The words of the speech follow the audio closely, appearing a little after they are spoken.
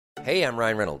Hey, I'm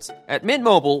Ryan Reynolds. At Mint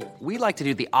Mobile, we like to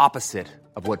do the opposite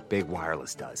of what Big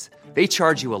Wireless does. They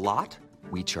charge you a lot,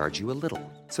 we charge you a little.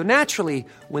 So naturally,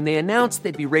 when they announced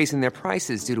they'd be raising their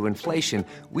prices due to inflation,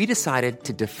 we decided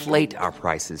to deflate our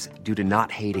prices due to not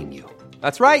hating you.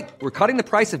 That's right. We're cutting the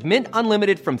price of Mint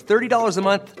Unlimited from $30 a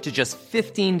month to just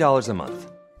 $15 a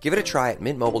month. Give it a try at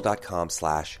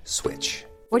mintmobile.com/switch.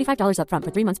 $45 up front for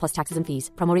 3 months plus taxes and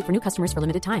fees. Promo rate for new customers for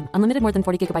limited time. Unlimited more than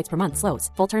 40 gigabytes per month. Slows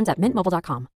full terms at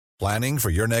mintmobile.com. Planning for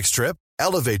your next trip?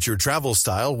 Elevate your travel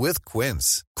style with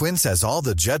Quince. Quince has all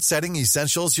the jet-setting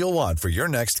essentials you'll want for your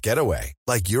next getaway,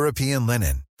 like European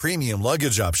linen, premium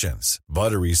luggage options,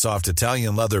 buttery soft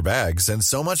Italian leather bags, and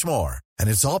so much more. And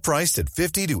it's all priced at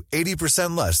 50 to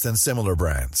 80% less than similar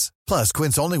brands. Plus,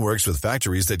 Quince only works with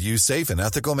factories that use safe and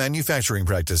ethical manufacturing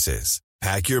practices.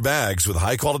 Pack your bags with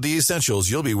high-quality essentials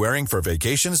you'll be wearing for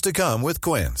vacations to come with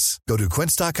Quince. Go to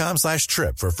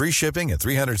quince.com/trip for free shipping and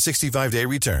 365-day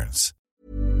returns.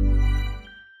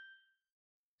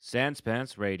 Sans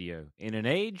Pants Radio, in an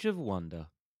age of wonder.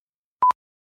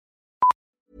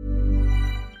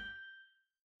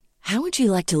 How would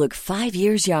you like to look 5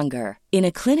 years younger? In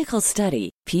a clinical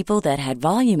study, people that had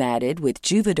volume added with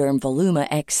Juvederm Voluma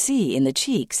XC in the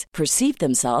cheeks perceived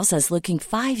themselves as looking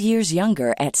 5 years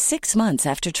younger at 6 months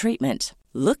after treatment.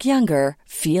 Look younger,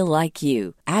 feel like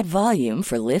you. Add volume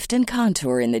for lift and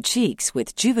contour in the cheeks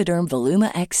with Juvederm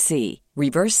Voluma XC.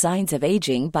 Reverse signs of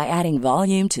aging by adding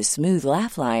volume to smooth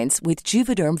laugh lines with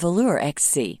Juvederm Volure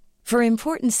XC. For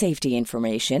important safety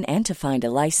information and to find a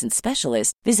licensed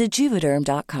specialist, visit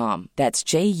Juvederm.com. That's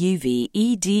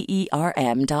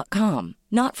JUVEDERM.com.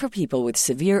 Not for people with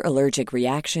severe allergic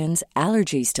reactions,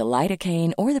 allergies to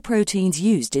lidocaine, or the proteins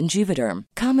used in Juvederm.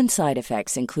 Common side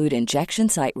effects include injection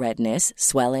site redness,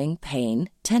 swelling, pain,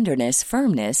 tenderness,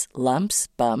 firmness, lumps,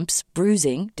 bumps,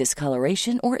 bruising,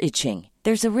 discoloration, or itching.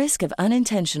 There's a risk of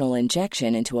unintentional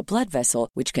injection into a blood vessel,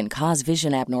 which can cause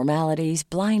vision abnormalities,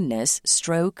 blindness,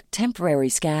 stroke, temporary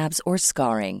scabs, or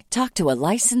scarring. Talk to a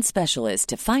licensed specialist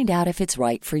to find out if it's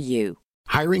right for you.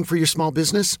 Hiring for your small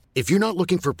business? If you're not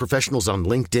looking for professionals on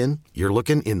LinkedIn, you're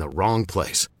looking in the wrong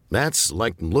place. That's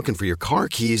like looking for your car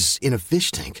keys in a fish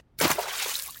tank.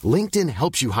 LinkedIn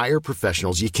helps you hire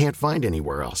professionals you can't find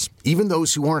anywhere else, even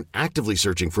those who aren't actively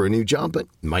searching for a new job but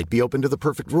might be open to the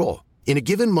perfect role. In a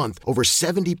given month, over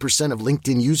 70% of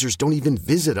LinkedIn users don't even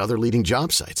visit other leading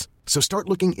job sites. So start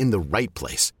looking in the right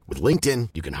place. With LinkedIn,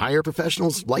 you can hire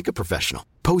professionals like a professional.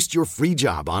 Post your free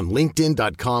job on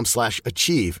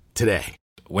linkedin.com/achieve today.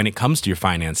 When it comes to your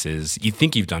finances, you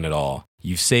think you've done it all.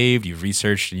 You've saved, you've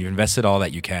researched, and you've invested all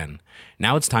that you can.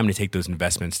 Now it's time to take those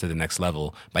investments to the next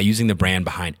level by using the brand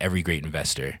behind every great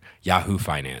investor, Yahoo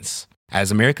Finance. As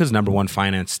America's #1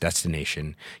 finance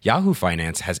destination, Yahoo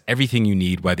Finance has everything you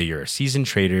need, whether you're a seasoned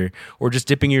trader or just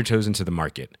dipping your toes into the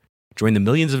market. Join the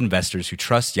millions of investors who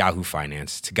trust Yahoo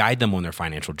Finance to guide them on their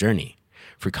financial journey.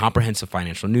 For comprehensive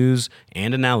financial news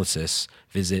and analysis,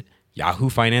 visit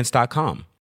yahoofinance.com,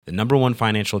 the #1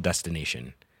 financial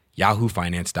destination,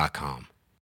 yahoofinance.com.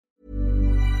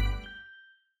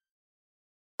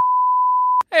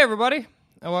 Hey, everybody,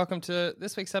 and welcome to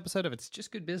this week's episode of It's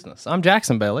Just Good Business. I'm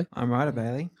Jackson Bailey. I'm Ryder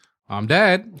Bailey. I'm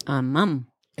Dad. I'm Mum.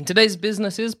 And today's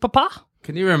business is Papa.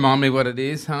 Can you remind me what it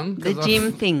is, hon? The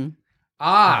gym thing.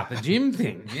 The gym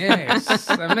thing, yes.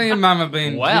 So me and Mum have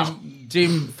been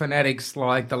gym fanatics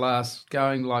like the last,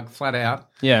 going like flat out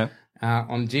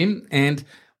on gym. And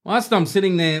whilst I'm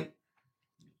sitting there,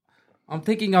 I'm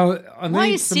thinking I need Why are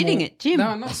you sitting at gym? No,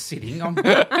 I'm not sitting. I'm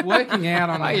working out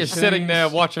on Why are you sitting there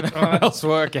watching everyone else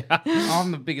work out?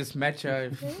 I'm the biggest macho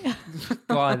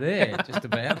guy there, just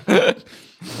about.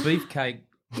 Beefcake.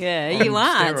 Yeah, you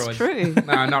are. Steroids. It's true.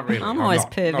 No, not really. I'm always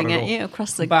perving at you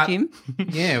across the gym.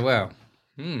 Yeah, well,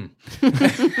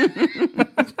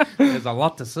 there's a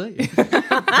lot to see.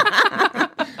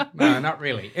 No, not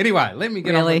really. Anyway, let me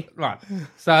get on. Right.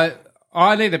 So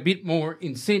I need a bit more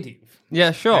incentive.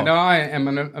 Yeah, sure. And I am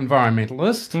an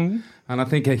environmentalist, and I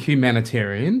think a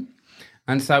humanitarian.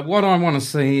 And so what I want to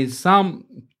see is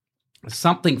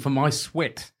something for my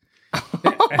sweat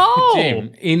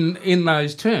gym in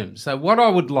those terms. So what I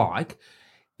would like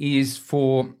is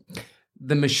for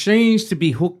the machines to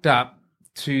be hooked up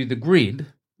to the grid.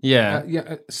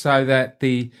 So that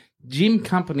the gym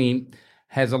company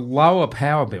has a lower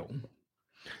power bill.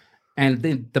 And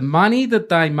the money that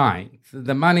they make,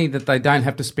 the money that they don't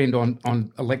have to spend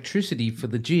on electricity for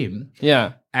the gym,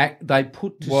 they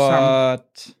put to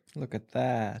What? Look at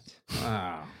that.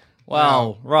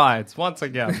 Well, right. Once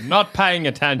again, not paying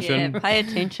attention. Yeah, pay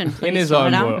attention, please. In his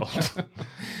own world.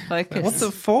 Focus. What's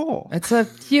it for? It's a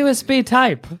USB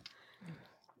tape.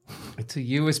 It's a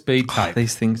USB tape.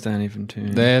 These things don't even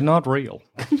turn. They're not real.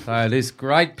 So this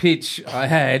great pitch I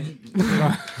had.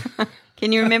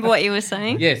 Can you remember what you were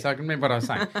saying? Yes, I can remember what I was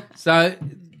saying. So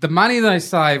the money they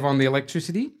save on the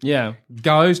electricity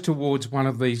goes towards one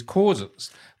of these causes.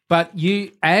 But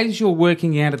as you're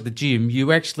working out at the gym,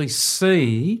 you actually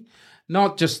see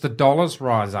not just the dollars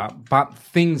rise up, but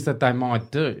things that they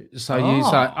might do. So you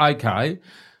say, okay,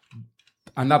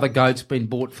 another goat's been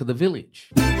bought for the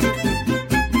village.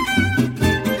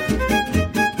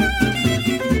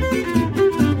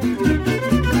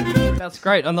 That's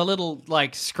great. On the little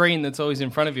screen that's always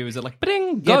in front of you, is it like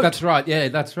bing? Goat. Yeah, that's right. Yeah,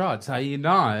 that's right. So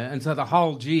and so the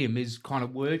whole gym is kind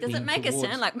of working. Does it make a towards...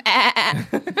 sound like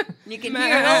you can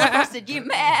hear it all across the gym?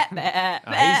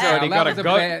 He's already got a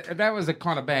goat. That was a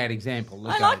kind of bad example.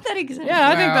 I like that example. Yeah,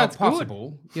 I think that's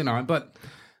possible. Good.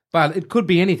 But it could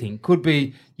be anything. Could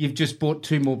be you've just bought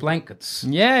 2 more blankets.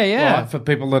 Yeah. Right, for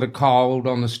people that are cold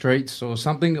on the streets or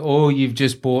something, or you've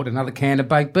just bought another can of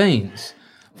baked beans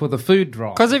for the food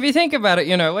drive. Because if you think about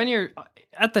it, when you're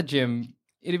at the gym,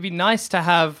 it'd be nice to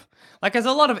have, there's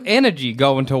a lot of energy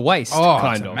going to waste,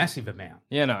 kind of. A massive amount.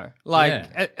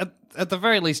 At the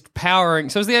very least, powering.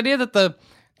 So it's the idea that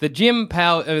the gym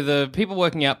power, the people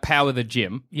working out power the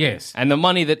gym. Yes. And the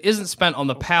money that isn't spent on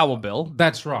the power bill.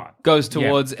 That's right. Goes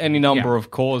towards any number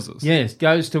of causes. Yes,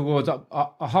 goes towards a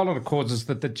whole lot of causes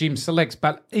that the gym selects.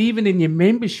 But even in your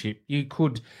membership, you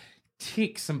could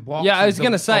tick some boxes. Yeah, I was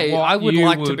going to say, I would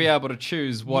like to be able to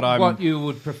choose what you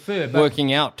would prefer.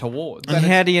 Working out towards. And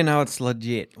how do you know it's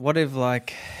legit? What if Well,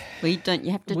 you don't.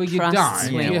 You have to trust. You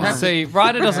don't. When You have See,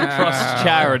 Ryder doesn't trust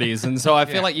charities, and so I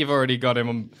feel like you've already got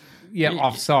him.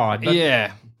 Offside. But,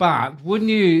 yeah. But wouldn't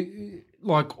you,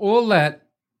 all that,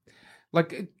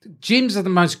 gyms are the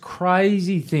most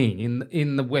crazy thing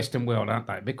in the Western world, aren't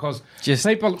they? Because just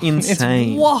people...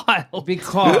 insane. It's wild.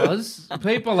 Because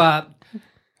people are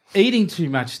eating too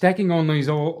much, stacking on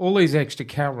all these extra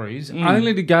calories,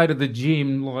 only to go to the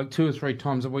gym 2 or 3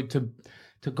 times a week to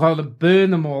kind of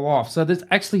burn them all off. So there's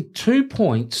actually 2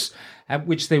 points at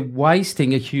which they're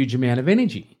wasting a huge amount of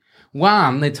energy.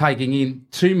 One, they're taking in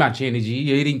too much energy,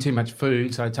 eating too much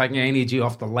food, so taking energy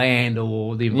off the land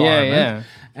or the environment. Yeah.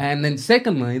 And then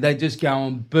secondly, they just go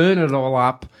and burn it all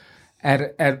up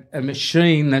at a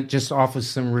machine that just offers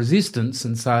some resistance,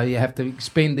 and so you have to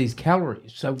expend these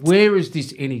calories. So where is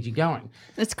this energy going?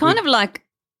 It's kind of like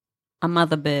a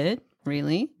mother bird,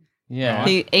 really. Yeah.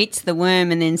 Who eats the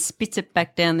worm and then spits it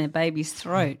back down their baby's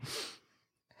throat.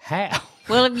 How?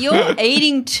 Well, if you're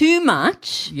eating too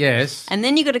much, yes, and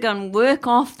then you got to go and work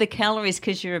off the calories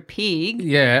because you're a pig,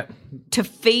 to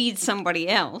feed somebody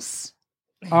else.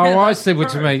 Oh, I see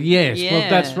what you mean. Yes, Yeah. well,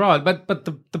 that's right. But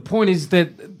the point is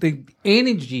that the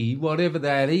energy, whatever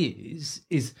that is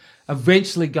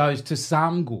eventually goes to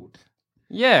some good.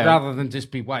 Yeah. Rather than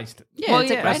just be wasted. Yeah,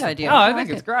 it's a great idea. Oh, I think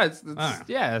it's great.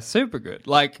 It's super good.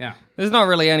 There's not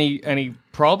really any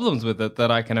problems with it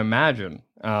that I can imagine.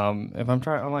 If I'm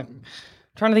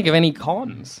trying to think of any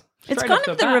cons. It's kind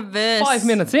of the reverse. 5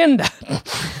 minutes in.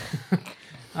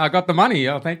 I got the money.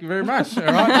 Oh, thank you very much. All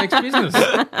right, next business.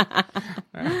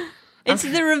 It's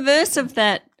the reverse of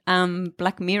that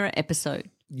Black Mirror episode.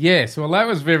 Yes, well, that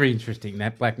was very interesting,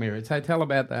 that Black Mirror. So tell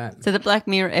about that. So the Black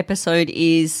Mirror episode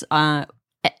is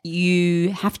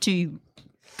you have to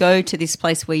go to this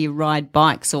place where you ride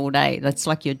bikes all day. That's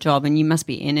like your job, and you must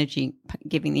be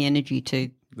giving the energy to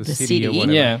the city. Or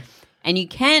whatever. Yeah. And you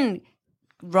can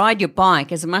ride your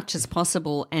bike as much as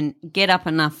possible and get up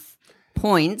enough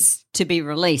points to be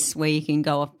released where you can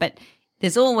go off. But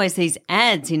there's always these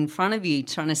ads in front of you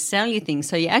trying to sell you things,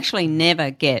 so you actually never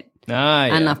get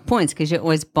enough points because you're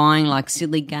always buying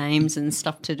silly games and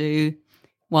stuff to do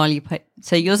while you pay.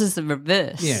 So yours is the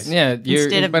reverse. Yes. Yeah.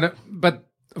 But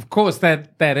of course,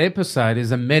 that episode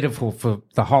is a metaphor for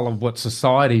the whole of what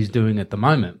society is doing at the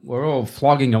moment. We're all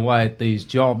flogging away at these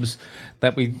jobs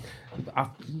that we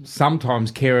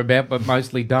sometimes care about, but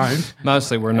mostly don't.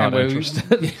 Mostly we're not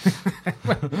interested.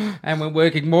 And we're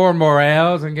working more and more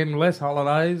hours and getting less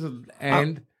holidays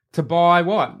and to buy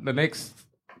what? The next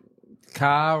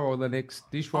car or the next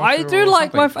dishwasher? I do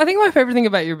like I think my favorite thing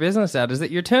about your business, Ad, is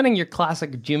that you're turning your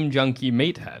classic gym junkie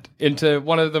meathead into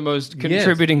one of the most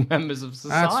contributing members of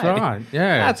society. That's right.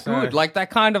 Yeah. That's good. That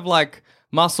kind of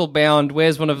muscle bound,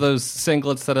 wears one of those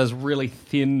singlets that has really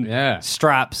thin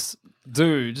straps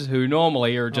dudes who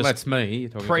normally are just... Well, that's me you're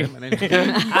talking about.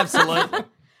 Absolutely.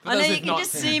 I know you can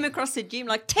just see him across the gym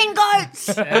 10 goats!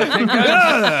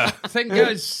 10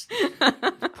 goats.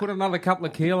 put another couple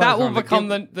of kilos. That will on become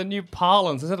the new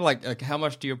parlance. Instead of like, how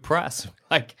much do you press?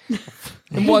 Like,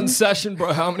 in one session,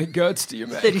 bro, how many goats do you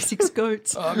make? 36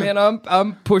 goats. Oh, man,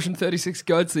 I'm pushing 36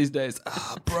 goats these days.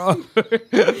 Ah, bro.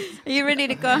 Are you ready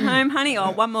to go home, honey?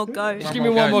 Or one more goat? Give me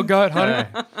one more goat, honey.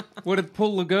 Yeah. Would it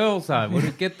pull the girls though? Would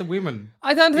it get the women?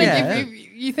 I don't think Yeah.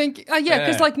 you think,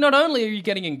 because like not only are you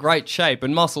getting in great shape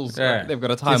and muscles, they've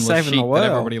got a timeless saving the sheet that world.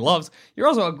 everybody loves. You're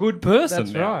also a good person.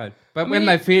 That's now. right. But when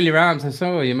they feel your arms, they say,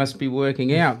 "Oh, you must be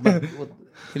working out." But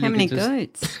How many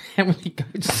goats? How many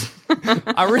goats?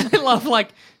 I really love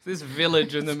like this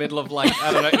village in the middle of like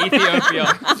I don't know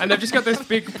Ethiopia, and they've just got this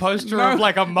big poster of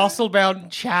like a muscle-bound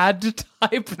Chad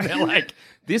type. And they're like,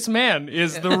 "This man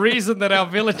is the reason that our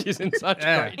village is in such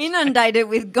great." Inundated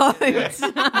with goats. Goats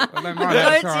in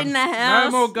the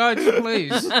house. No more goats,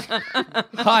 please.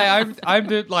 Hi, I'm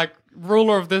the like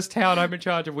ruler of this town. I'm in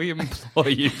charge of. We implore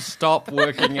you, stop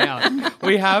working out.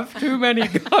 We have too many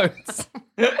goats.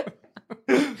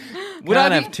 Would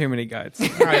Can't I have too many goats.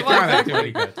 Right, can't have too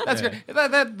many goats. That's great.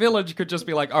 That village could just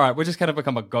be like, all right, we're just going to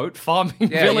become a goat farming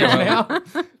Yeah, village yeah, well,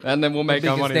 now, and then we'll make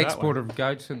our Biggest money that way. exporter of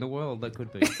goats in the world. That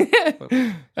could be.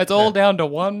 It's all down to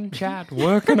one Chad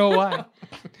working away.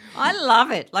 I love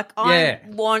it. Like, I Yeah.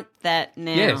 want that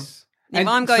now. Yes. If And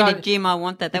I'm going so- to gym, I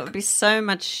want that. That would be so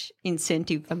much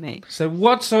incentive for me. So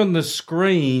what's on the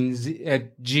screens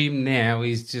at gym now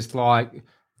is just like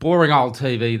boring old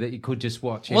TV that you could just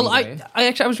watch. Well, anywhere.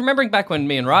 I was remembering back when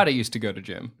me and Ryder used to go to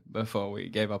gym before we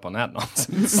gave up on that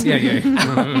nonsense. yeah.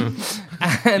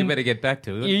 And You better get back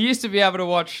to it. you used to be able to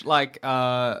watch like it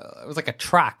was like a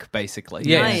track basically.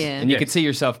 Yes. Oh, yeah. And you could see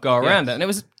yourself go around it. And it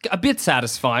was a bit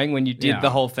satisfying when you did Yeah. the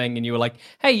whole thing and you were like,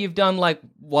 hey, you've done like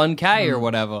 1K or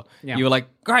whatever. Yeah. You were like,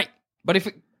 great. But if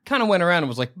it kind of went around and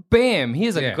was like, bam,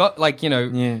 here's a Yeah. like,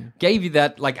 Yeah. gave you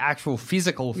that like actual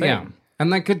physical thing. Yeah.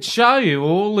 And they could show you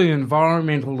all the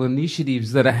environmental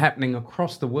initiatives that are happening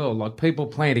across the world, like people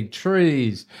planting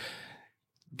trees,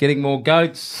 getting more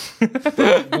goats,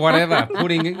 whatever,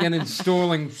 putting and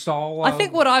installing solar. I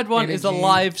think what I'd want is a energy.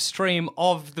 live stream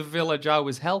of the village I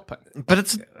was helping. But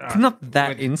it's not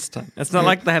that instant. It's not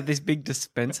like they have this big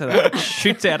dispenser that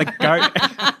shoots out a goat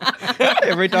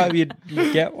every time you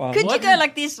get one. Could you go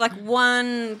like this, like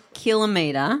 1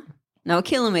 kilometer? No, a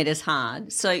kilometer's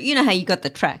hard. So you know how you got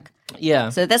the track. Yeah.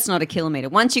 So that's not a kilometer.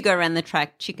 Once you go around the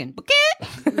track, chicken, bouquet,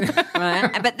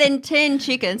 right? But then 10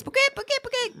 chickens, bouquet,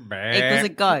 equals a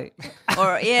goat.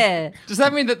 Or yeah, Does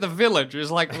that mean that the village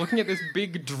is like looking at this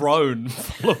big drone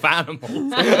full of animals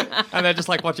and they're just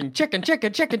like watching chicken,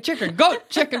 chicken, chicken, chicken, goat,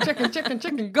 chicken, chicken, chicken,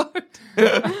 chicken, goat?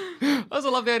 I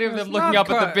also love the idea of them looking up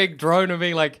at the big drone and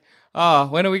being like, oh,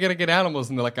 when are we going to get animals?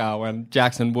 And they're like, oh, when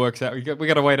Jackson works out, we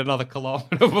got to wait another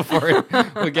kilometer before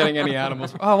we're getting any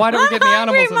animals. Oh, why don't we get any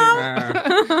animals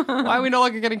anymore? Why are we no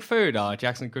longer getting food? Oh,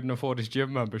 Jackson couldn't afford his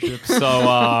gym membership,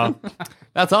 so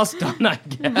that's us done, I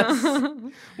guess.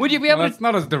 Would you be able Well, to? it's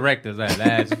not as direct as that,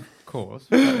 as of course.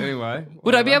 But anyway,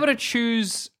 Would I be whatever. able to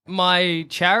choose my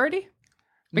charity?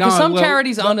 Because No, some well,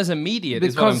 charities aren't as immediate,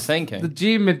 is what I'm Because thinking. The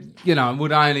gym,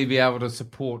 would only be able to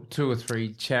support 2 or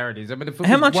 3 charities. I mean, if it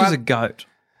How was much one, is a goat?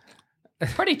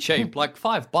 Pretty cheap, like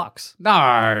 $5.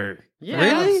 No, Yeah.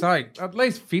 Really? So at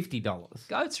least $50.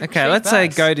 Goats are Okay, cheap let's say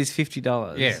as. goat is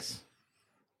 $50. Yes.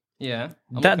 Yeah.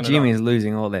 I'm That looking it gym up. is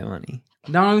losing all their money.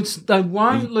 No, they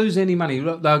won't lose any money.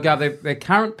 Look, they'll go their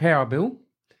current power bill,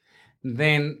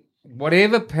 then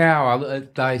whatever power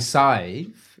that they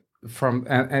save from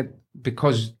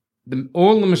because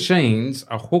all the machines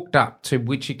are hooked up to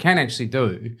which you can actually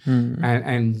do,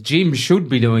 and gyms should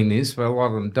be doing this, but a lot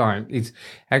of them don't. It's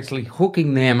actually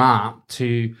hooking them up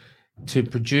to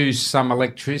produce some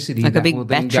electricity Like a that big will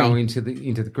then go battery.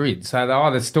 into the grid. So they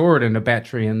either store it in a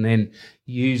battery and then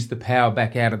use the power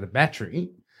back out of the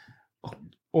battery,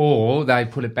 or they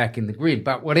put it back in the grid.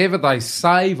 But whatever they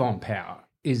save on power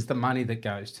is the money that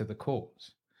goes to the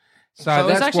cause. So So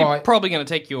that's it's actually why. probably going to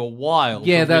take you a while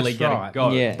Yeah, to really that's get right. it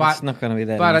going. Yeah, But- it's not going to be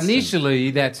that But instant.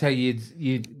 initially, that's how you.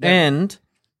 And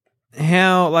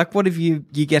how, like, what if you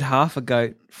get half a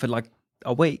goat for like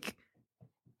a week?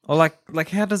 Or like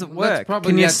how does it Well, that's work?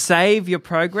 probably Can you that- save your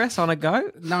progress on a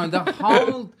goat? No, the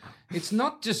whole. It's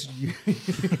not just you.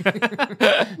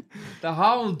 The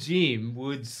whole gym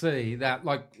would see that,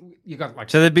 like, you got like.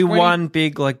 So there'd be 20 one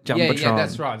big like jumbotron. Yeah,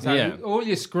 that's right. So Yeah. all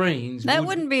your screens. that would,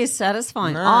 wouldn't be as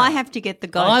satisfying. No. I have to get the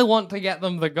goat. I want to get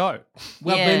them the goat.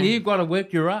 Well, Yeah. then you've got to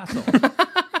work your ass off.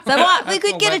 So what? We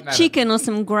could all get that a matters. chicken or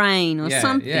some grain or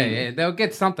something. Yeah. They'll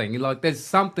get something. Like there's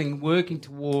something working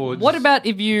towards. What about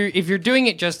if you're doing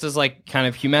it just as like kind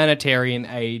of humanitarian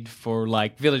aid for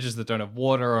like villages that don't have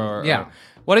water or Yeah.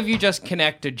 what if you just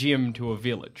connect a gym to a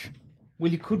village?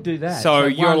 Well, you could do that. So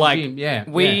you're one like,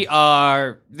 gym, we yeah.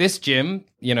 are this gym,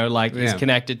 you know, like is Yeah.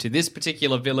 connected to this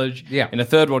particular village Yeah. in a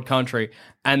third world country,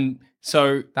 and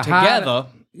so The together,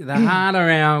 the harder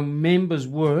our members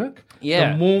work,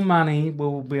 Yeah. the more money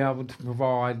we'll be able to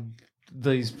provide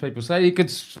these people. So you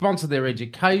could sponsor their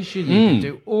education, you can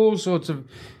do all sorts of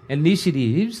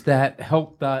initiatives that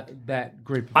help that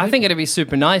group. Of I think people. it'd be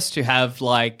super nice to have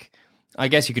like. I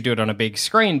guess you could do it on a big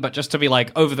screen, but just to be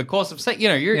like over the course of, say, you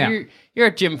know, you're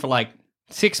at gym for like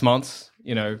 6 months,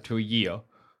 you know, to a year.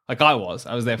 Like I was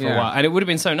there for a Yeah. while, and it would have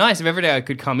been so nice if every day I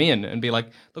could come in and be like,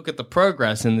 look at the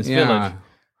progress in this Yeah. village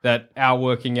that our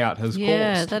working out has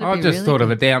Yeah, caused. that'd I be just really thought of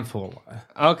good. a downfall.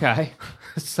 Okay,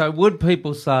 So would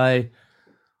people say,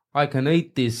 I can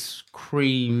eat this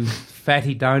cream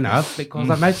fatty donut because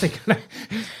I'm actually going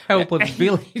to help a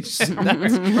village?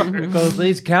 Because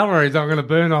these calories I'm going to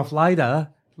burn off later.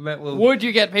 That will... would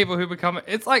you get people who become?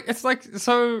 It's like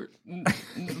so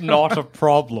not a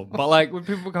problem, but like when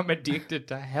people become addicted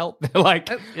to health, they're like,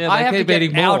 Yeah, I they have to keep get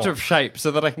eating out more. of shape so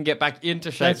that I can get back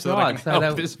into shape, That's so that I right. can So help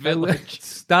they'll- this they'll village.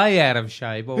 stay out of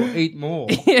shape or eat more.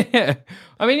 Yeah.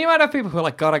 I mean, you might have people who are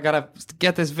like, God, I got to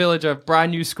get this village a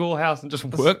brand new schoolhouse and just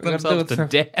work gotta themselves do to it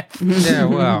death. Yeah,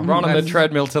 well, Run on the that's-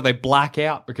 treadmill till they black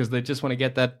out because they just want to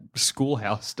get that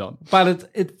schoolhouse done. But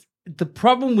it's the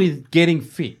problem with getting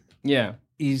fit Yeah.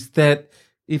 is that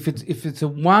if it's a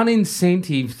one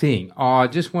incentive thing, I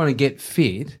just want to get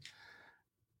fit.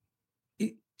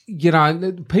 You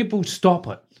know, people stop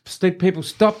it. People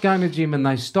stop going to gym and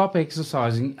they stop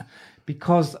exercising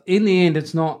because in the end,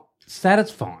 it's not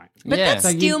satisfying. But Yeah. that So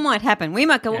still might happen. We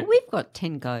might go, well, we've got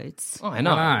 10 goats. Oh, I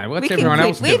know. I know. What's We can everyone quit.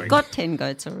 else doing? We've got 10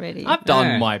 goats already. I've done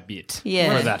Yeah. my bit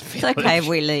yeah. for that It's village. okay if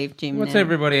we leave gym What's now.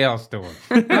 everybody else doing?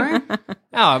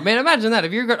 Oh, man, imagine that.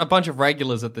 If you've got a bunch of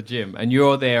regulars at the gym and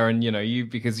you're there and, you know,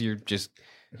 because you're just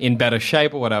in better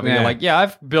shape or whatever, Yeah. you're like, yeah,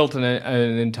 I've built an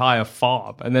entire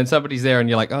farm. And then somebody's there and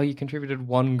you're like, oh, you contributed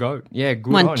one goat. Yeah,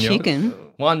 good One on you. chicken.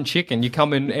 One chicken. You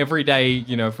come in every day,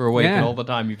 you know, for a week Yeah. and all the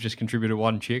time you've just contributed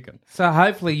one chicken. So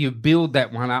hopefully you build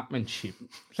that one-upmanship.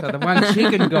 So the one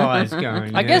chicken guy is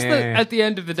going, I guess yeah. at the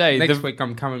end of the day, Next week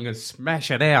I'm coming to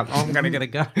smash it out. I'm going to get a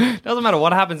go. doesn't matter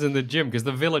what happens in the gym because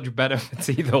the village benefits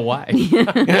either way.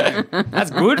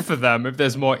 That's good for them if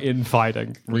there's more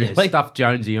infighting. Really. Yeah, stuff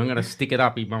Jonesy. I'm going to stick it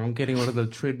up him. I'm getting onto the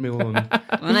treadmill. And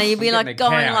Well, no, you'd be I'm like getting a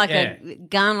going cow, like yeah. a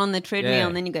gun on the treadmill, Yeah.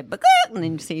 and then you go, and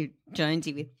then you see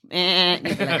Jonesy with, and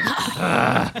you'd be like,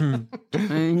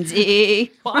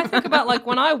 Jonesy. Well, I think about like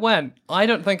when I went, I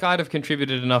don't think I'd have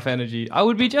contributed enough energy. I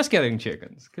would be just getting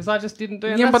chickens because I just didn't do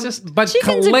it. yeah, That's but, just but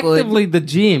Chickens are good. collectively the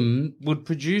gym would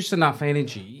produce enough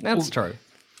energy. that's Or, true.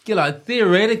 You know,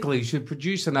 theoretically should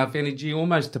produce enough energy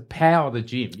almost to power the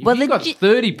gym. If Well, you've the got gy-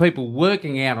 30 people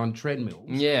working out on treadmills,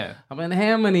 Yeah. I mean,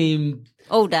 how many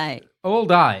All day. all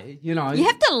day, you know? You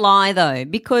have to lie though,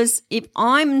 because if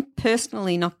I'm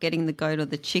personally not getting the goat or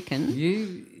the chicken,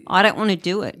 You, I don't want to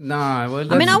do it. no, well,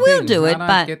 I mean, that's I the will thing. do it, I don't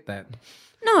but- get that.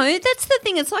 No, that's the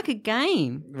thing. It's like a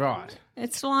game. Right.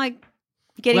 It's like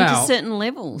getting to Well, certain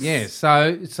levels. Yeah,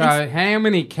 so how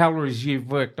many calories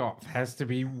you've worked off has to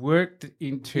be worked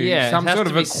into Yeah. some it has sort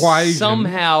to of be equation.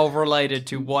 somehow related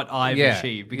to what I've Yeah,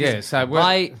 achieved. Because yeah, so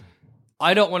we're-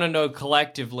 I don't want to know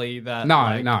collectively that. No,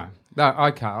 like, no,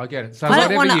 okay, I get it. So I don't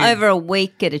whatever want to you- over a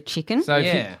week get a chicken. So if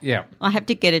you- Yeah. yeah. I have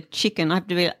to get a chicken. I have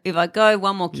to be. If I go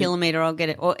one more kilometer, I'll get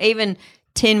it, or even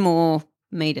 10 more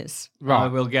meters. Right. I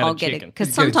will get I'll a get chicken. it because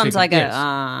You get a sometimes chicken, I go,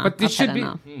 yes. But this I've had should be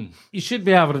enough. you should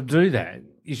be able to do that.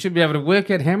 You should be able to work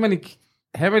out how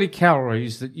many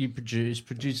calories that you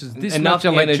produces this enough much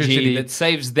electricity energy that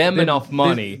saves them then enough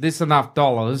money. This enough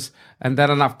dollars, and that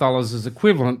enough dollars is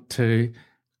equivalent to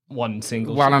One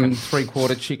single 1 chicken. and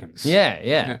 3/4 chickens.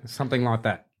 Yeah. something like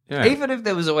that. Yeah. Even if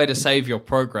there was a way to save your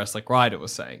progress, like Ryder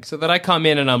was saying, so that I come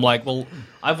in and I'm like, well,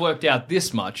 I've worked out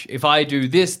this much. If I do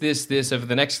this over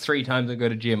the next 3 times I go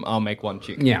to gym, I'll make one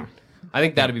chicken. Yeah. I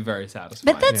think that'd be very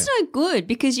satisfying. But that's no good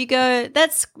because you go.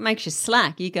 That makes you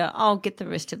slack. You go. I'll get the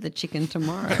rest of the chicken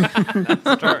tomorrow.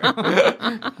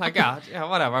 like, yeah,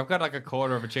 whatever. I've got like a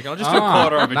quarter of a chicken. I'll just do a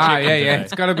quarter of a no, chicken. yeah. today.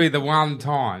 It's got to be the one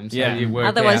time. So Yeah. you work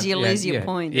Otherwise, out- you yeah, lose your yeah.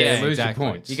 points. Yeah, lose exactly.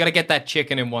 your points. You got to get that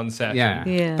chicken in one session. Yeah.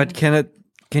 Yeah. But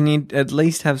can you at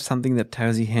least have something that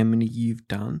tells you how many you've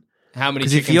done? How many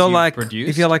Because chickens if you're you've like, produced?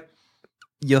 if you're like,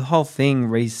 your whole thing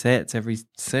resets every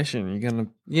session. You're gonna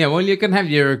Yeah, well, you can have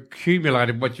your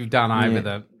accumulated what you've done over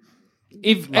the.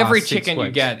 if last every 6 chicken you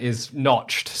weeks. get is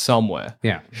notched somewhere,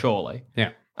 Yeah. surely. Yeah.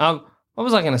 What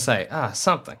was I going to say?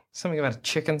 Something about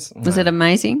chickens. Was it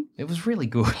amazing? It was really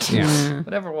good. Yeah.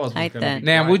 Whatever it was. Hate gonna that. be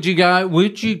Now, great.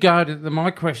 would you go to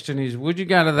my question is, would you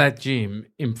go to that gym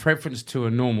in preference to a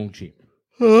normal gym?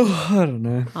 Oh, I don't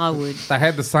know. I would. They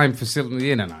had the same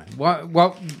facility. No.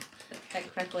 What?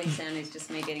 That crackling sound is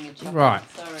just me getting a chocolate. Right.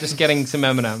 Sorry. Just getting some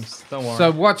M&Ms. Don't worry.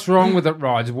 So what's wrong with it,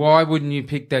 Rides? Why wouldn't you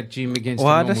pick that gym against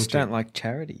Well, a I normal just gym? don't like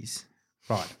charities.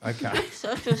 Right, okay.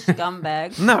 Such a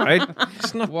scumbag. No,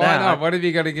 it's not Why that. not? What have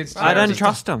you got against I don't charities?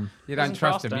 trust them. You don't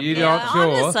trust them. them. You're Yeah, not I'm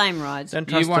sure. the same, Rides. Don't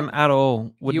trust want- them at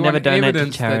all. Would You never want donate to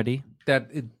evidence charity. that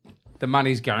the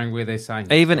money's going where they're saying.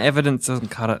 Even evidence doesn't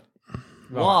cut it.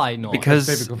 Why not? Because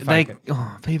people can fake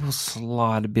it. people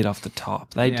slide a bit off the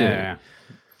top. They Yeah.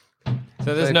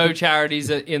 So there's no charities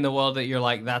in the world that you're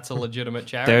like, that's a legitimate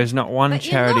do. charity? There is not one But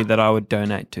you're charity not- that I would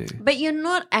donate to. But you're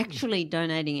not actually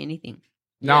donating anything.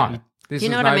 No. This Do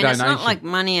you know is what I no mean? It's donation. not like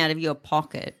money out of your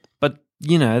pocket. But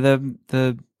the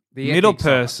The middle ethics of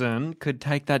it. person could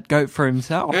take that goat for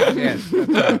himself. Yes, that's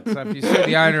right. So if you see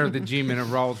the owner of the gym in a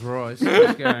Rolls Royce,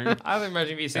 he's going, I would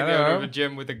imagine if you see the Hello? owner of a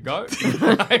gym with a goat.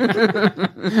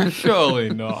 Like, surely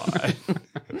not.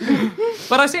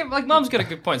 But I see, like, Mum's got a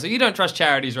good point. So you don't trust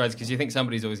charities, right? Because you think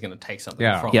somebody's always going to take something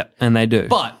Yeah. from Yeah, and they do.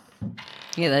 But,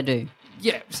 Yeah, they do.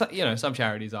 yeah, so, some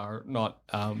charities are not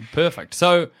perfect.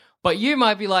 So, but you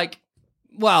might be like,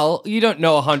 well, you don't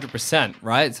know 100%,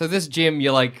 right? So this gym,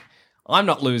 you're like, I'm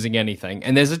not losing anything.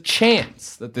 And there's a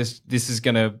chance that this is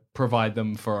going to provide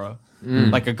them for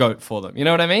like a goat for them. You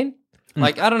know what I mean?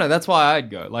 Like, I don't know. That's why I'd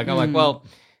go. Like, I'm like, well,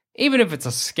 even if it's a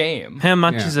scam. How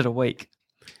much Yeah. is it a week?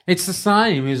 it's the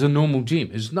same as a normal gym.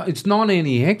 It's not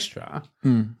any extra.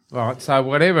 Right, so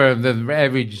whatever the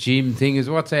average gym thing is,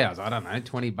 what's ours? I don't know,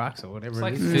 $20 or whatever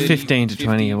like it is. 15 to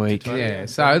 20 a 15 to week. 20. Yeah,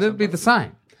 so that'd be the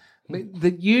same. But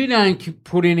that you don't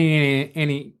put in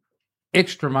any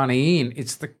extra money in.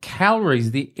 It's the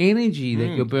calories, the energy that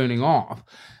you're burning off.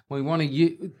 We want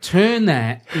to turn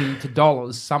that into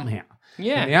dollars somehow.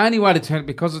 Yeah. And the only way to turn it,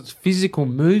 because it's physical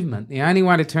movement, the only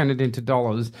way to turn it into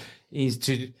dollars is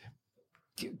to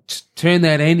turn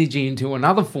that energy into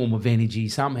another form of energy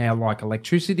somehow, like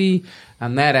electricity,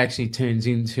 and that actually turns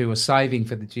into a saving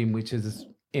for the gym, which is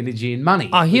energy and money.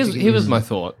 Here was my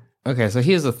thought. Okay, so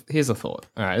here's a thought.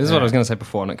 All right, this is what I was going to say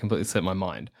before, and it completely slipped my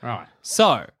mind. Right.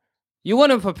 So, you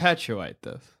want to perpetuate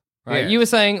this, right? Yeah. You were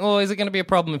saying, oh, is it going to be a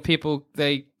problem if people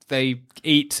they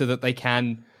eat so that they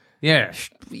can? Yeah.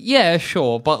 Yeah,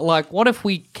 sure, but like, what if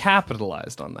we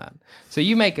capitalized on that? So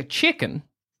you make a chicken,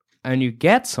 and you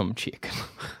get some chicken.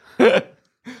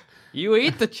 You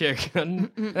eat the chicken,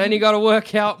 and you got to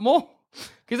work out more,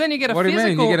 because then you get a What do you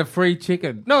physical. mean? You get a free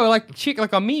chicken? no, like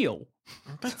like a meal.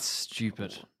 That's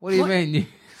stupid. What do you mean?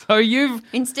 So you've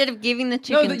Instead of giving the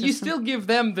chicken, that to you some- still give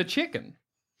them the chicken.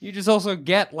 You just also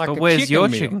get like But a where's chicken your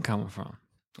meal. chicken coming from?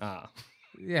 Ah.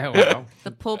 Yeah, well, the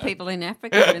poor people in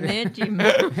Africa in their gym.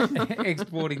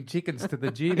 exporting chickens to the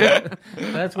gym.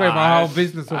 That's where my whole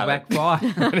business will backfire.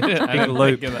 Big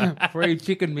loop. Free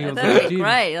chicken meals at the That'd be gym.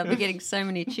 great. They'll be getting so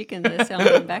many chickens. They're selling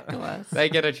them back to us. They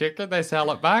get a chicken, they sell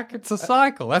it back. It's a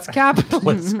cycle. That's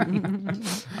capitalism.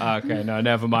 Okay, no,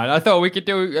 never mind. I thought we could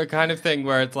do a kind of thing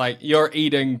where it's like you're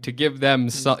eating to give them,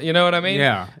 you know what I mean?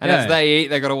 Yeah, And yeah. as they eat,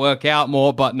 they got to work out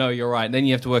more. But no, you're right. Then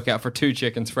you have to work out for 2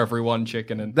 chickens for every 1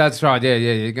 chicken, and That's right.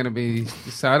 Yeah. You're going to be.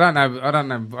 So I don't know.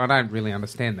 I don't really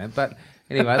understand that. But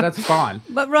anyway, that's fine.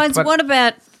 But, Rides, But- what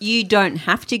about you don't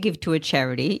have to give to a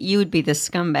charity? You would be the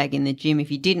scumbag in the gym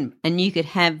if you didn't. And you could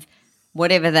have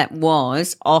whatever that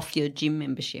was off your gym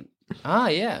membership.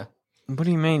 yeah. What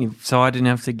do you mean? So I didn't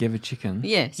have to give a chicken?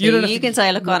 Yeah. So You don't you, have to can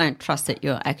say, look, I don't trust that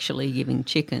you're actually giving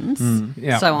chickens.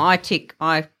 Yeah. So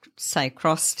I say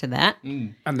cross to that.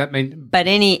 And that means But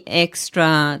any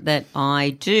extra that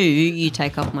I do, you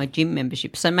take off my gym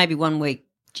membership. So maybe 1 week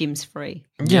gym's free.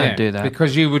 Yeah, I'd do that.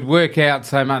 because you would work out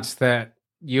so much that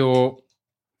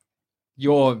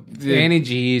the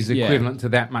energy is Yeah. equivalent to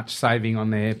that much saving on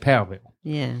their power bill.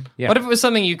 Yeah. Yeah. What if it was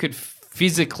something you could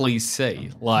physically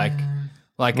see, like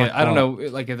I don't know,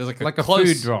 like if there's like a a close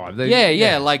food drive.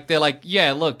 Yeah, like they're like,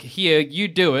 yeah, look here, you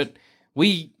do it.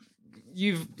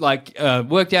 You've like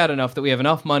worked out enough that we have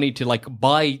enough money to like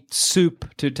buy soup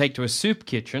to take to a soup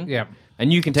kitchen. Yeah.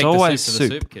 and you can take It's the soup always to the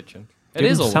soup. soup kitchen. It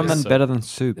Give is them always something soup. better than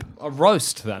soup. A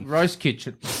roast then. Roast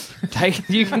kitchen.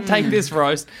 You can take this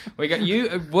roast.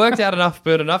 You worked out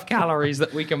burned enough calories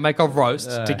that we can make a roast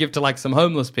to give to like some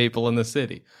homeless people in the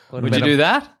city. Would you about do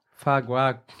that?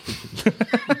 Fagua.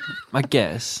 I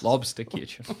guess. Lobster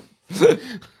kitchen.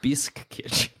 Bisque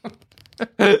kitchen.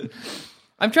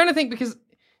 I'm trying to think because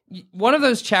one of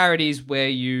those charities where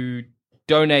you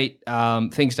donate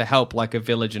things to help like a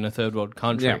village in a third world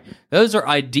country, Yeah. those are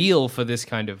ideal for this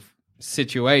kind of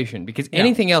situation because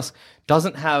anything else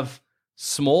doesn't have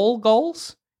small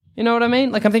goals. You know what I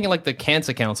mean? Like I'm thinking like the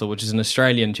Cancer Council, which is an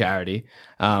Australian charity,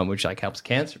 which like helps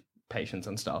cancer patients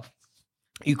and stuff.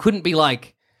 you couldn't be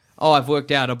like, oh, I've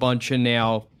worked out a bunch and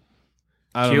now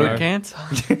I don't know. Cured cancer.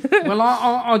 Well,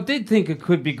 I did think it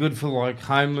could be good for like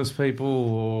homeless people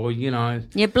or, Yeah,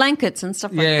 blankets and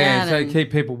stuff like yeah, that. so and-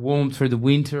 keep people warm through the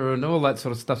winter and all that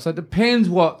sort of stuff. So it depends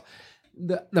what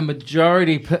the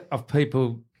majority of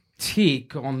people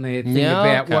tick on their thing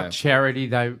about okay. what charity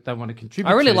they want to contribute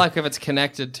I really to. like if it's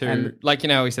connected to, And- like,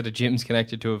 how we said a gym's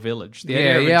connected to a village. The Yeah,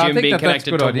 idea of yeah, I a gym think being that's a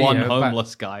connected good to idea, one but-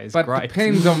 homeless guy is but great. it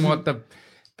depends on what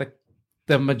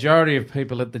the majority of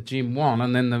people at the gym want,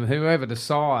 and then whoever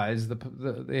decides, the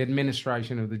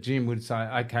administration of the gym would say,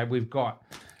 okay, we've got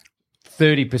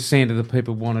 30% of the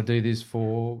people want to do this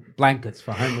for blankets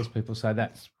for homeless people, so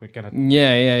we're going to...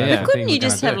 Yeah. Couldn't you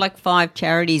just have like 5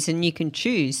 charities and you can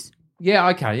choose? Yeah,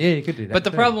 okay, yeah, you could do that. But the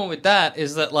too. problem with that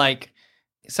is that, like,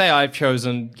 say I've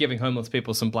chosen giving homeless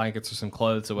people some blankets or some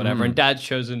clothes or whatever, and Dad's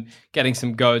chosen getting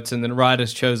some goats, and then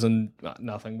Ryder's chosen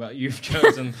nothing, but you've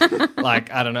chosen,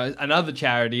 like, I don't know, another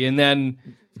charity, and then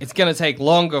it's going to take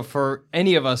longer for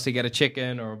any of us to get a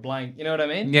chicken or a blank. You know what I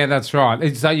mean? Yeah, that's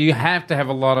right. So you have to have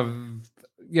a lot of,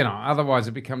 otherwise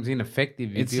it becomes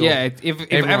ineffective. If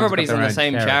everyone's everybody's got in their the own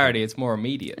same charity, it's more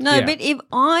immediate. No, Yeah. but if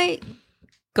I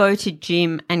go to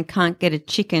gym and can't get a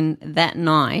chicken that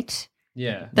night,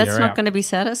 Yeah. that's You're not out. going to be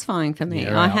satisfying for me.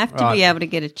 You're I out, have to right. be able to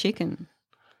get a chicken.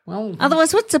 Well,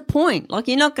 Otherwise, what's the point? Like,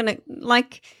 you're not going to,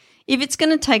 like, if it's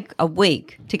going to take a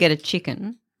week to get a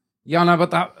chicken, yeah, no,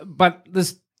 but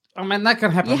this, I mean, that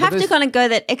can happen. you but have to this- kind of go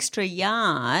that extra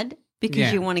yard because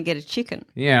Yeah. you want to get a chicken.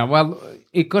 Yeah, well,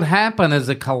 it could happen as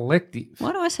a collective.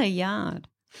 Why do I say yard?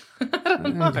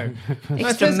 No.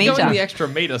 Extra Going meter. the extra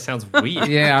meter sounds weird.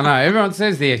 Yeah, I know. Everyone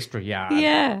says the extra yard.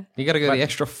 Yeah. You got to go the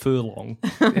extra furlong.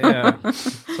 Yeah.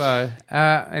 So,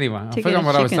 anyway, I get forgot a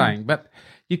what I was chicken. saying, but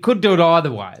you could do it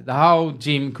either way. The whole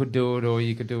gym could do it, or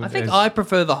you could do it. I think as- I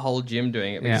prefer the whole gym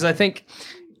doing it because Yeah. I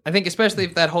think especially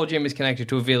if that whole gym is connected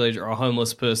to a village or a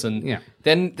homeless person, Yeah.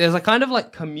 then there's a kind of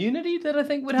like community that I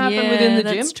think would happen within the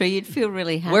gym. That's true. You'd feel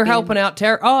really happy. We're helping out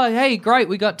Terry. Oh, hey, great.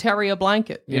 We got Terry a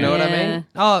blanket. You know what I Yeah. mean?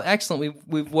 Oh, excellent.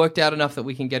 We've worked out enough that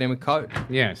we can get him a coat.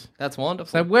 Yes. That's wonderful.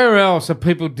 So where else are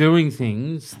people doing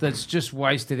things that's just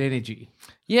wasted energy?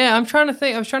 Yeah, I'm trying to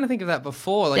think. I was trying to think of that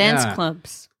before. Like Dance Yeah.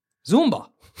 clubs. Zumba.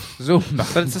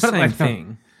 Zumba. But it's the same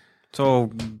thing. It's all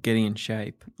getting in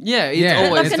shape. Yeah, it's Yeah.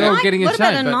 always. It's all getting in what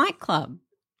about shape, a but- nightclub?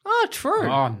 Oh, true.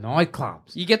 Oh,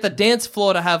 nightclubs. You get the dance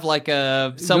floor to have like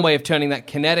some way of turning that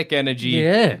kinetic energy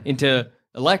Yeah. into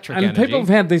electric And energy. people have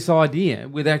had this idea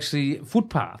with actually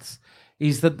footpaths,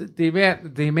 is that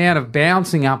the amount of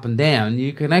bouncing up and down,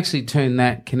 you can actually turn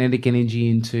that kinetic energy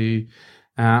into,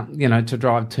 to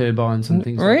drive turbines and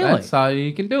things like Really? that. So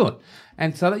you can do it.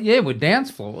 And so, with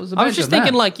dance floors. I was just imagine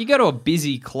thinking, that. like, you go to a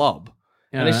busy club,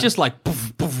 and it's Yeah. just like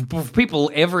poof, poof, poof, people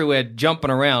everywhere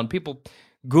jumping around, people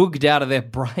googed out of their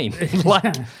brain.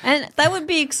 Like, And they would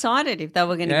be excited if they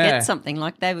were going to Yeah. get something.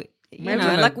 Like they would,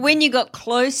 Imagine like that- when you got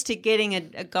close to getting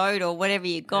a goat or whatever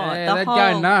you got, Yeah, the they'd go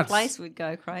whole nuts. place would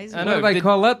go crazy. I What know, do they did-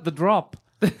 call that? The drop.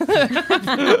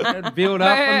 It'd build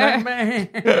up and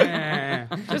then...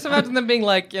 just imagine them being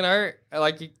like,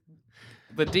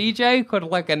 the DJ could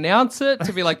like announce it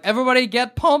to be like, everybody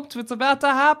get pumped, it's about to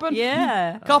happen.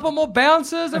 Yeah. Couple more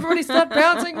bounces, everybody start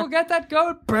bouncing, we'll get that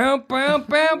goat. Bam, bam,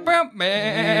 bam, bam,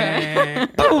 man.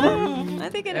 I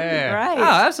think it'd be Oh, great.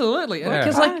 absolutely.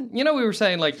 Because, we were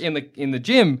saying, like, in the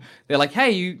gym, they're like,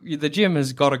 hey, the gym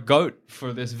has got a goat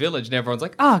for this village. And everyone's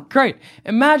like, great.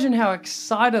 Imagine how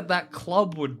excited that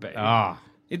club would be.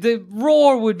 The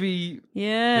roar would be,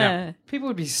 Yeah. people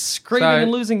would be screaming So-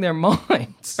 and losing their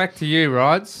minds. Back to you,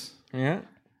 Rods. Yeah.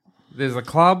 There's a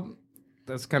club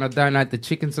that's going to donate the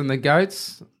chickens and the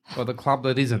goats, or the club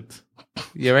that isn't.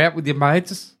 You're out with your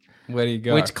mates. Where do you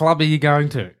go? Which club are you going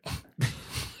to?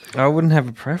 I wouldn't have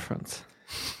a preference.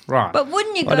 Right. But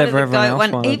wouldn't you go Whatever to the everyone goat else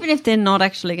one, wanted. even if they're not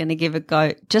actually going to give a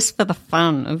goat, just for the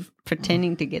fun of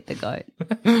pretending to get the goat?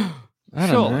 I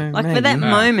Sure. don't know. Like for maybe. that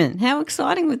moment, how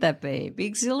exciting would that be? It'd be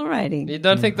exhilarating. You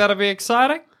don't think that'd be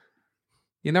exciting?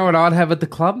 You know what I'd have at the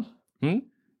club? Hmm?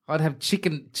 I'd have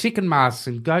chicken masks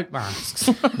and goat masks.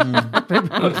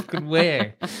 People could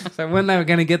wear. So when they were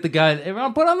going to get the goat,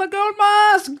 everyone put on the goat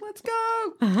mask. Let's go.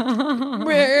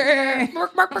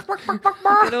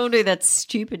 Could all do that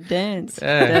stupid dance.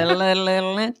 I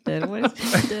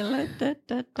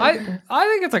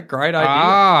think it's a great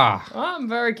idea. I'm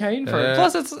very keen for it.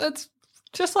 Plus, it's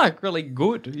just like really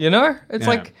good, you know? It's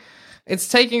like it's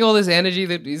taking all this energy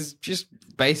that is just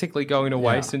basically going to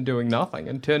waste and doing nothing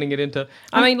and turning it into.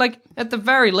 I mean, like at the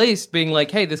very least, being like,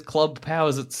 hey, this club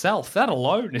powers itself. That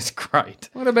alone is great.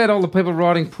 What about all the people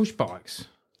riding push bikes?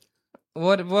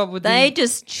 What would They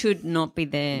just should not be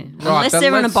there. Right, Unless but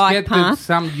they're on a let's bike get path.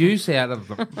 some use out of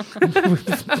them.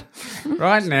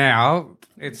 Right now,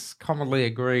 it's commonly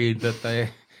agreed that they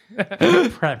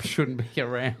perhaps shouldn't be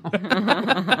around.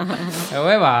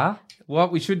 However,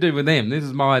 what we should do with them, this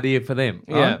is my idea for them.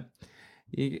 Right?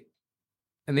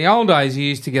 In the old days, you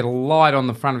used to get a light on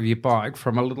the front of your bike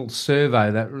from a little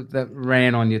servo that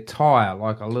ran on your tyre,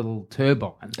 like a little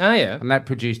turbine. Oh, yeah. And that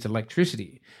produced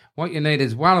electricity. What you need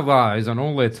is one of those on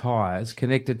all their tyres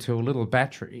connected to a little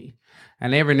battery,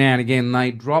 and every now and again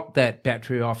they drop that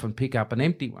battery off and pick up an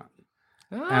empty one.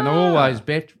 And all those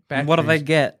batteries... What do they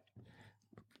get?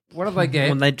 What do they get?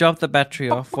 When they drop the battery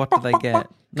off, what do they get?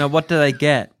 No, what do they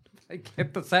get? They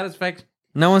get the satisfaction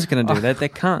No one's going to do that. They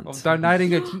can't. of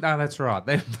donating it. No, that's right.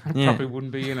 They probably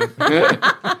wouldn't be in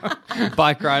it.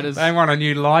 bike riders. They want a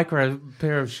new Lycra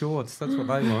pair of shorts. That's what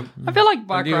they want. I feel like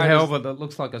bike a new riders. helmet that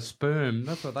looks like a sperm.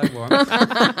 That's what they want.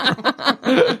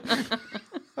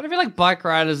 But I feel like bike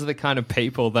riders are the kind of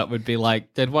people that would be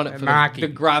like, they'd want it for Marky. the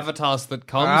gravitas that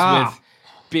comes with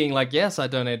being like, yes, I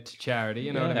donate to charity.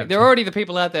 You know what I Yeah. mean? There are already the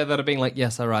people out there that are being like,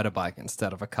 yes, I ride a bike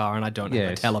instead of a car and I don't have a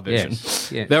Yes, television.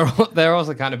 yes, yes. They're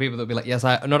also the kind of people that be like, yes,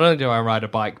 I not only do I ride a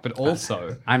bike, but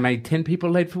also I made 10 people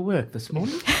late for work this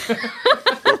morning.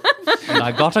 and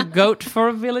I got a goat for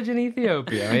a village in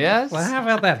Ethiopia. Yes? Well, how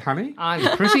about that, honey?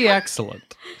 I'm pretty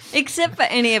excellent. Except for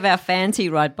any of our fancy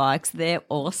ride bikes, they're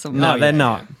awesome. No, they're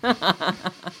not.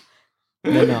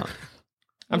 They're not.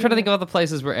 I'm trying to think of other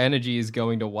places where energy is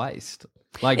going to waste.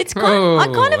 Like It's kind I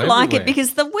kind of like everywhere. it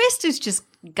because the West is just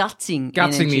gutsing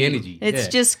the energy, It's yeah.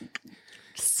 just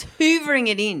hoovering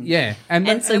it in. Yeah.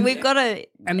 And so we've got to...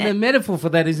 And the metaphor for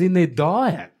that is in their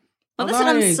diet. Well, that's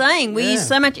what I'm saying. We Yeah. use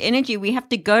so much energy, we have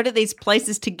to go to these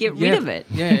places to get rid of it.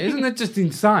 Yeah, isn't that just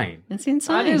insane? It's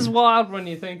insane. that is wild when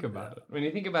you think about it. When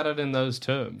you think about it in those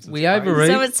terms. We it's crazy.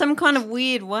 overeat. So it's some kind of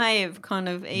weird way of kind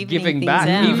of evening Giving things back,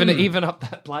 out. even up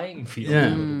that playing field Yeah.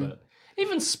 a little bit.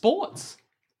 Even sports.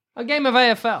 A game of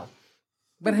AFL.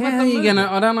 But how are you going to...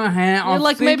 I don't know how... Yeah, I'm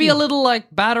like maybe a thinking- little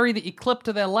like battery that you clip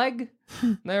to their leg.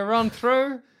 They run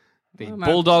through. The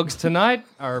Bulldogs tonight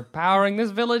are powering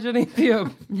this village in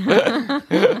Ethiopia.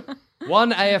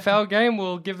 One AFL game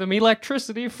will give them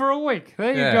electricity for a week.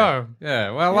 There you go.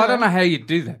 Yeah, well, I don't know how you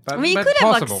do that, but, I mean, you but could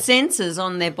possible. have like sensors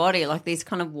on their body, like these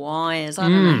kind of wires. I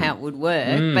don't know how it would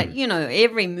work, but you know,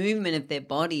 every movement of their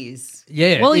body is.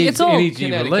 Yeah, Well, is it's all energy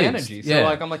kinetic released. energy. So, Yeah.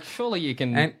 like, I'm like, surely you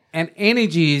can. And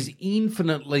energy is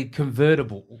infinitely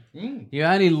convertible. You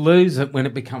only lose it when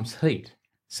it becomes heat.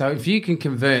 So if you can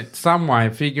convert some way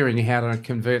of figuring how to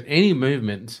convert any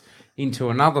movement into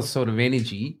another sort of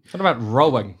energy, What about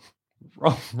rowing?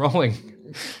 Rowing.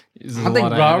 uses I a think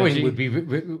lot of rowing energy.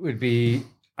 would be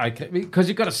okay because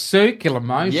you've got a circular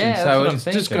motion. Yeah, that's so what I'm it's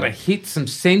just thinking. got to hit some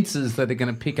sensors that are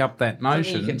going to pick up that You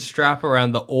motion. can strap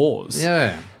around the oars.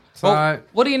 Yeah. So Well,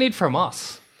 what do you need from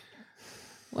us?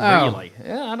 well, Really?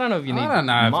 Yeah, I don't know if you need. I don't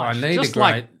know if much. I need a just great-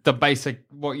 like the basic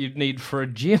what you'd need for a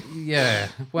gym. yeah.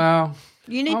 Well,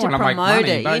 You need I to wanna make promote money.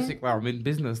 it. Basically, I'm in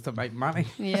business to make money.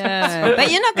 Yeah,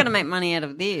 but you're not going to make money out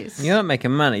of this. You're not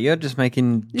making money. You're just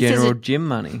making This is general a- gym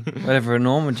money, whatever a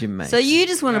normal gym makes. So you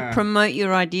just want to promote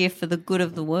your idea for the good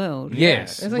of the world.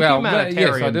 Yes. It's a well,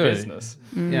 humanitarian yes, I do. business.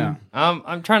 Yeah.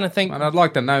 I'm trying to think. And I'd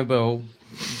like the Nobel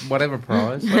whatever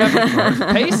prize.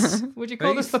 Peace? Would you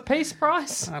call this the Peace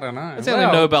Prize? I don't know. It's the only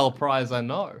Well, Nobel Prize I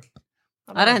know.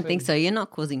 I don't think so. You're not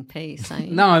causing peace. Are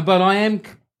you? No, but I am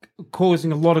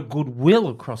causing a lot of goodwill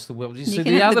across the world. You see, You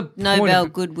can the have other the Nobel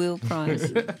point, Goodwill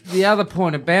Prize. the other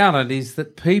point about it is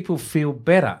that people feel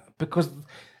better because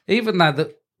even though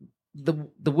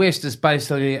the West is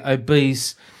basically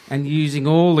obese and using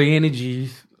all the energy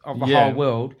of the Yeah. whole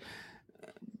world,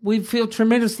 we feel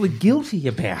tremendously guilty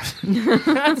about it.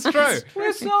 That's true.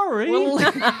 We're sorry. We'll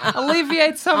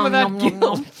alleviate some of that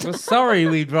guilt. We're sorry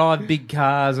we drive big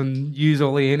cars and use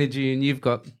all the energy and you've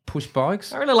got push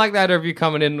bikes. I really like that of you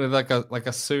coming in with like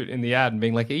a suit in the ad and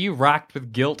being like, "Are you racked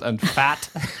with guilt and fat?"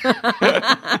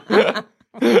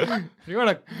 You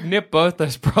want to nip both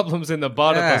those problems in the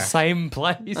bud at Yeah. the same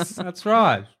place. That's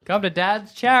right. Come to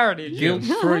Dad's charity. Guilt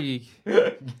free.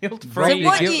 Guilt Drop, free.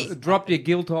 what drop your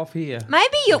guilt off here.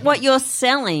 Maybe what you're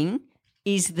selling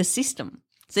is the system.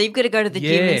 So you've got to go to the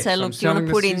gym and Yes, say, I'm "Look, do you want selling to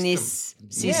the put in system."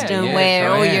 this system yes, where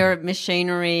I all am. your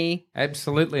machinery?"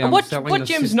 Absolutely. And I'm what selling the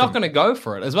gym's system. not going to go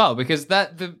for it as well? Because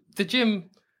the gym,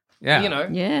 Yeah. you know,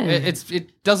 Yeah.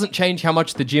 it doesn't change how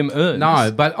much the gym earns.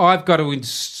 No, but I've got to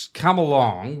come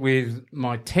along with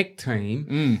my tech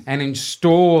team and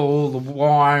install all the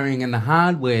wiring and the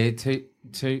hardware to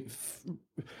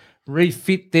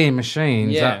refit their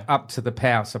machines Yeah. up to the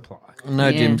power supply. no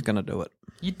Yeah. gym's going to do it.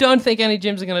 You don't think any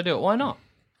gyms are going to do it? Why not?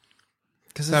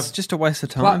 Because it's just a waste of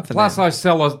time for Plus, them. I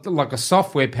sell a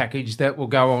software package that will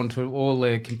go onto all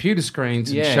their computer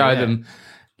screens and show them,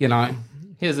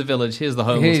 Here's the village, here's the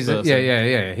homeless person.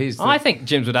 Yeah. I think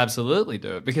gyms would absolutely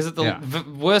do it because at the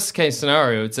worst case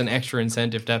scenario, it's an extra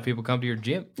incentive to have people come to your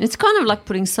gym. It's kind of like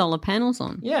putting solar panels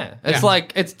on. Yeah. It's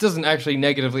like it doesn't actually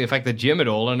negatively affect the gym at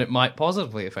all, and it might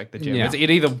positively affect the gym. Yeah. It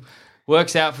either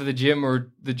works out for the gym or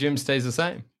the gym stays the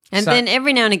same. And then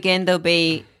every now and again, there'll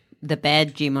be the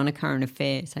bad gym on a current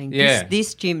affair saying,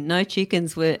 this gym, no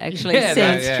chickens were actually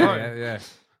sent. Yeah.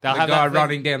 They'll The have guy that thing.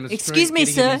 running down the street. Excuse me,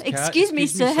 getting in sir. his car. Excuse me,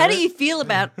 sir. How do you feel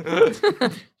about...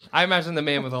 I imagine the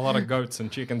man with a lot of goats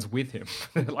and chickens with him.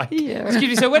 Like, Yeah. excuse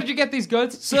me, sir, where did you get these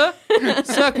goats, sir?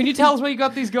 Sir, can you tell us where you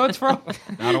got these goats from? No,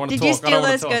 I don't want to Did talk. you I steal don't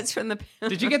wanna those talk. goats from the...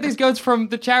 Did you get these goats from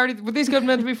the charity? Were these goats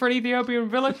meant to be for an Ethiopian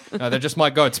village? No, they're just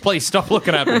my goats. Please stop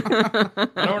looking at me. I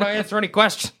don't want to answer any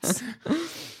questions.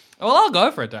 Well, I'll go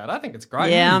for it, Dad. I think it's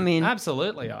great. Yeah, I mean-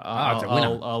 absolutely. it's a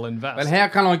winner. I'll invest. But how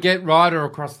can I get Ryder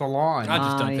across the line? I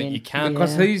just don't think you can.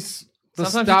 Because he's the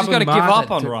Sometimes you just stubborn gotta give market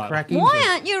up on to Ryder. crack into. Why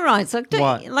aren't you right? It's like,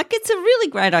 What? like it's a really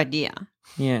great idea.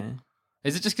 Yeah.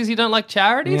 Is it just because you don't like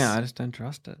charities? Yeah, I just don't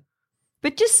trust it.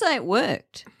 But just say it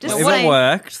worked. Just If say... it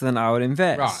worked, then I would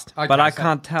invest. Right, okay, but I so-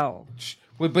 can't tell.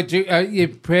 Well, but you're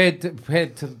prepared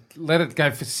to let it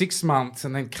go for 6 months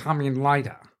and then come in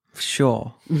later.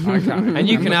 Sure. Okay. And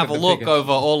you can look have at a the look figures.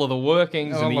 over all of the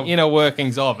workings and All the of- inner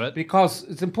workings of it. Because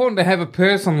it's important to have a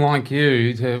person like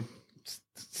you to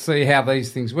see how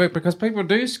these things work, because people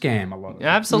do scam a lot of them.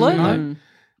 Absolutely.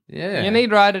 Yeah. You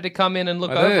need Ryder to come in and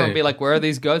look I over do. and be like, where are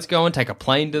these goats going? Take a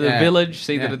plane to the Yeah. village,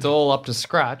 see that Yeah. it's all up to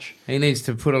scratch. He needs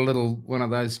to put one of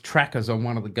those trackers on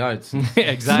one of the goats.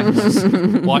 Exactly. Just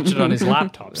watch it on his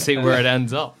laptop, see where it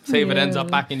ends up. See if it ends up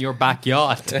back in your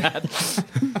backyard, Dad.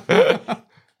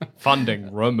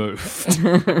 Funding removed.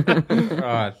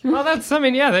 Right. Well,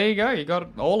 there you go. You got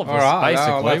all of us, All right.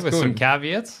 basically, Oh, that's with some good.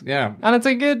 caveats. Yeah. And it's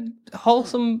a good,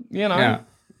 wholesome, Yeah.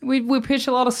 we pitch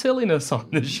a lot of silliness on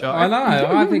this show. I know.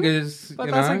 I think it is. But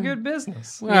that's a good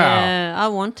business. Wow. Yeah, I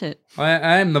want it.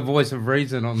 I am the voice of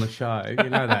reason on the show. You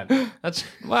know that. That's,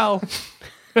 well,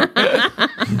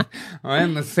 I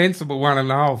am the sensible one in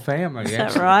the whole family. Is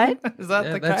that right? is that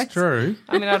Yeah, the that's case? true.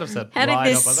 I mean, I'd have said How did Ryder,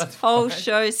 but this that's whole fine.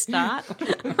 show start?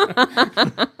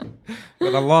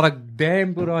 With a lot of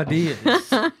damn good ideas.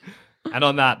 And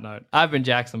on that note, I've been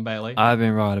Jackson Bailey. I've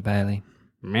been Ryder Bailey.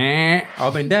 Meh.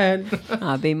 I've been dead.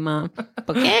 I've been Mum.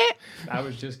 Okay. That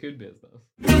was just good business.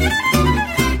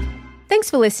 Thanks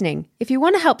for listening. If you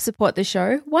want to help support the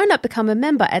show, why not become a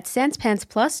member at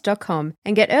sanspantsplus.com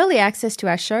and get early access to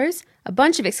our shows, a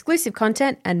bunch of exclusive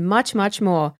content, and much, much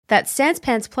more. That's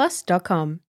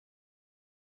sanspantsplus.com.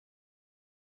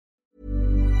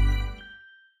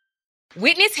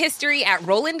 Witness history at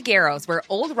Roland Garros, where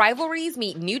old rivalries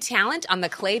meet new talent on the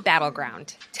clay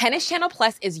battleground. Tennis Channel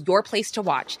Plus is your place to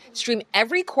watch. Stream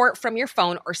every court from your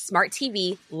phone or smart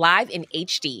TV live in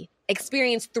HD.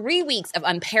 Experience 3 weeks of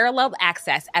unparalleled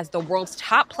access as the world's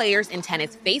top players in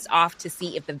tennis face off to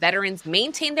see if the veterans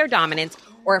maintain their dominance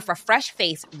or if a fresh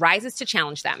face rises to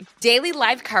challenge them. Daily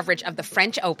live coverage of the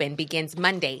French Open begins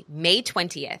Monday, May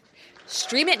 20th.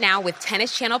 Stream it now with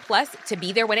Tennis Channel Plus to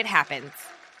be there when it happens.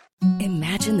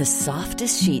 Imagine the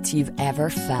softest sheets you've ever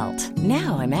felt.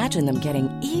 Now imagine them getting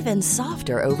even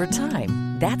softer over time.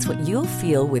 That's what you'll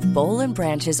feel with Boll &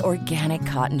 Branch's organic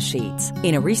cotton sheets.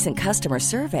 In a recent customer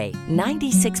survey,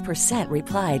 96%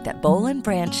 replied that Boll &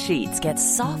 Branch sheets get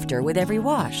softer with every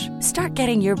wash. Start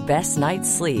getting your best night's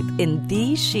sleep in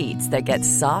these sheets that get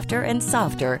softer and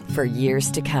softer for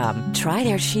years to come. Try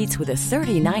their sheets with a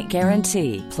 30-night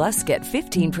guarantee. Plus, get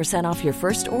 15% off your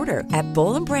first order at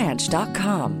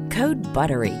bollandbranch.com. Code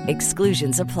BUTTERY.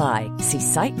 Exclusions apply. See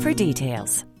site for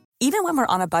details. Even when we're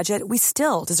on a budget, we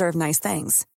still deserve nice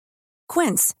things.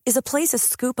 Quince is a place to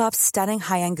scoop up stunning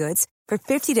high-end goods for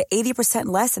 50 to 80%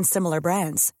 less than similar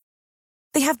brands.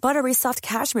 They have buttery soft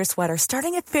cashmere sweaters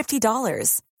starting at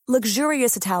 $50,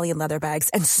 luxurious Italian leather bags,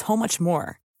 and so much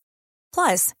more.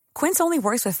 Plus, Quince only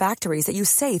works with factories that use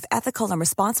safe, ethical, and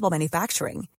responsible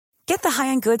manufacturing. Get the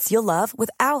high-end goods you'll love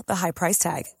without the high price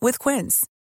tag with Quince.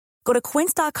 Go to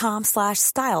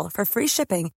quince.com/style for free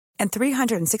shipping and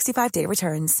 365-day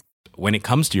returns. When it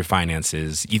comes to your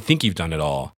finances, you think you've done it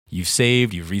all. You've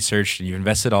saved, you've researched, and you've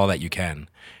invested all that you can.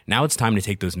 Now it's time to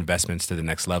take those investments to the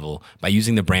next level by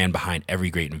using the brand behind every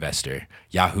great investor,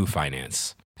 Yahoo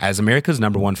Finance. As America's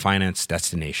 #1 finance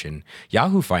destination,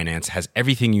 Yahoo Finance has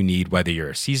everything you need, whether you're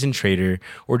a seasoned trader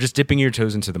or just dipping your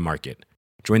toes into the market.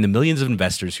 Join the millions of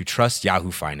investors who trust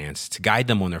Yahoo Finance to guide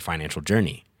them on their financial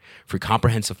journey. For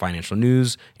comprehensive financial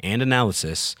news and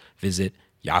analysis, visit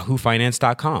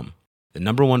yahoofinance.com, the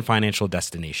 #1 financial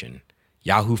destination,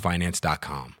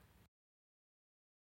 yahoofinance.com.